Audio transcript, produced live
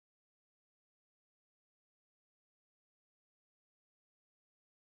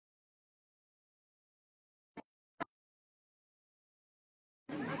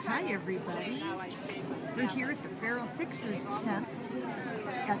Hi everybody, we're here at the Feral Fixers tent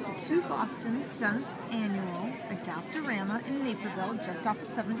at the 2 Boston's 7th annual Adopt-A-Rama in Naperville, just off of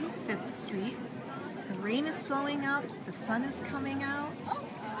 75th Street. The rain is slowing up, the sun is coming out,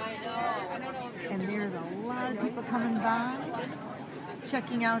 and there's a lot of people coming by,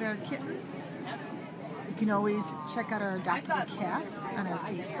 checking out our kittens. You can always check out our Adopt-A cats on our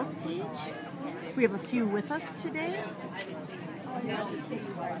Facebook page. We have a few with us today.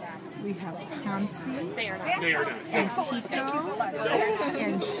 We have Pansy and Tico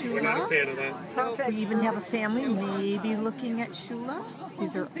and Shula. We even have a family maybe looking at Shula.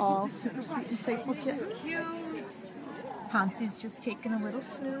 These are all super sweet and playful kittens. Pansy's just taking a little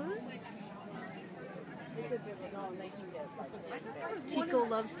snooze. Tico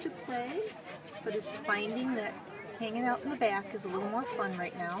loves to play, but is finding that hanging out in the back is a little more fun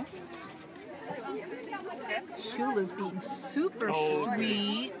right now. Shula's being super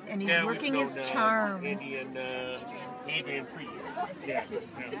sweet, and he's working his charms.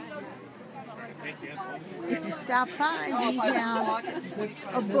 If you stop by, we have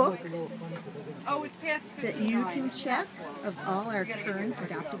a book that you can check of all our current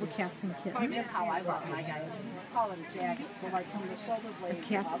adoptable cats and kittens. The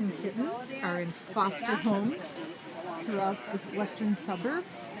cats and kittens are in foster homes throughout the western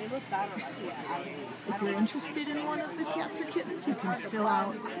suburbs. If you're interested in one of the cats or kittens, you can fill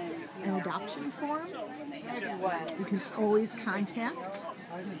out an adoption form. You can always contact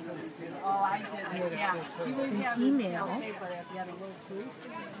an email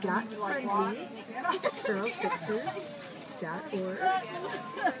friendlies@feralfixers.org.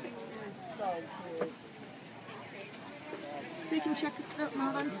 So you can check us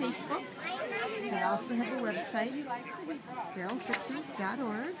out on Facebook. We also have a website,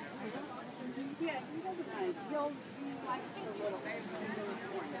 feralfixers.org.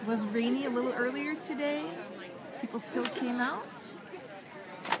 It was rainy a little earlier today. People still came out.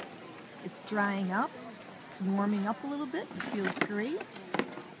 It's drying up. It's warming up a little bit. It feels great.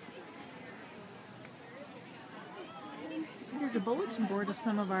 Here's a bulletin board of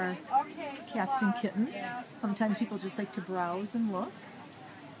some of our cats and kittens. Sometimes people just like to browse and look.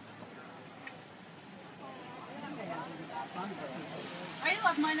 I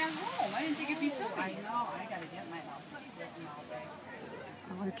left mine at home. I didn't think it'd be silly. I know. I gotta get mine out. All day.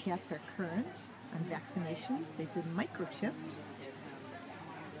 All our cats are current on vaccinations. They've been microchipped.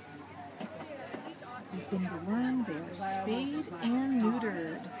 Anything to learn, they are spayed and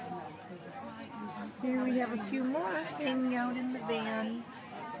neutered. Here we have a few more hanging out in the van.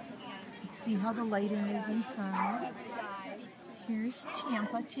 Let's see how the lighting is inside. Here's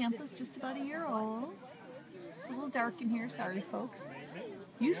Tampa. Tampa's just about a year old. It's a little dark in here, sorry folks.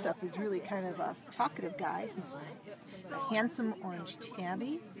 Yusuf is really kind of a talkative guy. He's a handsome orange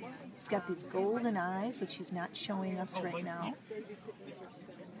tabby. He's got these golden eyes, which he's not showing us right now.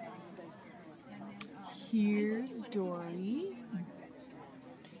 Here's Dory.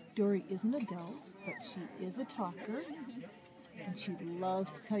 Dory is an adult, but she is a talker. And she loves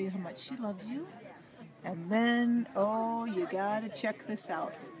to tell you how much she loves you. And then, oh, you gotta check this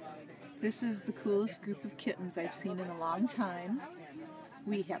out. This is the coolest group of kittens I've seen in a long time.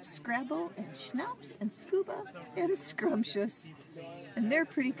 We have Scrabble and Schnapps and Scuba and Scrumptious. And they're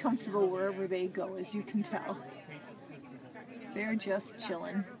pretty comfortable wherever they go, as you can tell. They're just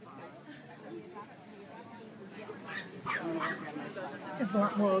chilling. There's a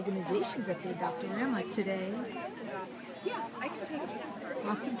lot more organizations at the Adopt-A-Rama today.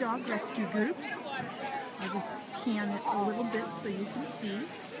 Lots of dog rescue groups. I'll just pan it a little bit so you can see.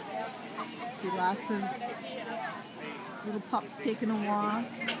 See lots of little pups taking a walk.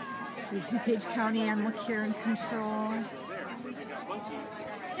 There's DuPage County Animal Care and Control.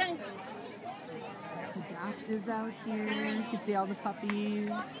 Adopt is out here. You can see all the puppies.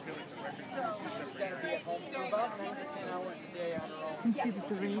 You can see that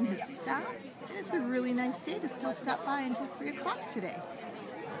the rain has stopped. And it's a really nice day to still stop by until 3 o'clock today.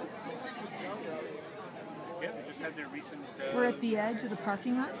 We're at the edge of the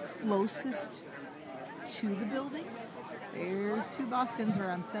parking lot closest to the building. There's 2 Boston's.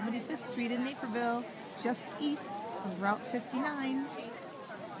 We're on 75th Street in Naperville, just east of Route 59.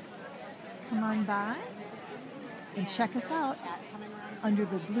 Come on by and check us out under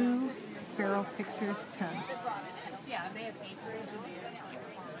the blue Feral Fixers tent.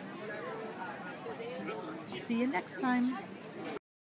 See you next time.